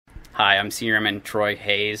Hi, I'm Senior Airman Troy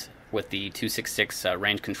Hayes with the 266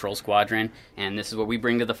 Range Control Squadron, and this is what we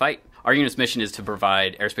bring to the fight. Our unit's mission is to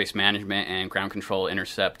provide airspace management and ground control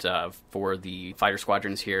intercept for the fighter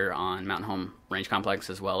squadrons here on Mountain Home Range Complex,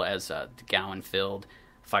 as well as the Gowan-filled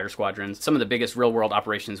fighter squadrons. Some of the biggest real-world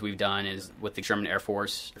operations we've done is with the German Air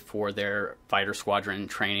Force for their fighter squadron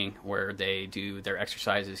training, where they do their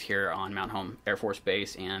exercises here on Mountain Home Air Force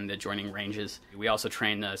Base and the adjoining ranges. We also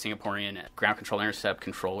train the Singaporean ground control intercept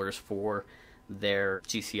controllers for their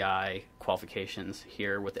GCI qualifications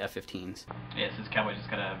here with the F-15s. Yeah, this is Cowboy. Just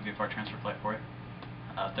got a VFR transfer flight for you.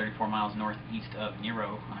 34 miles northeast of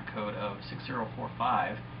Nero on a code of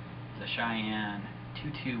 6045. It's a Cheyenne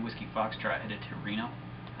 22 Whiskey Foxtrot headed to Reno.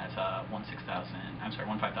 That's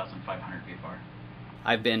 15,500 VFR.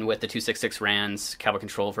 I've been with the 266 RANS Cowboy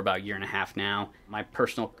Control for about a year and a half now. My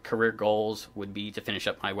personal career goals would be to finish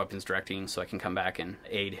up my weapons directing so I can come back and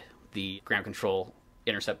aid the ground control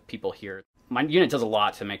intercept people here. My unit does a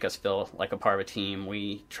lot to make us feel like a part of a team.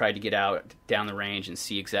 We try to get out down the range and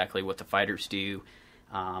see exactly what the fighters do,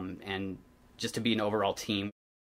 and just to be an overall team.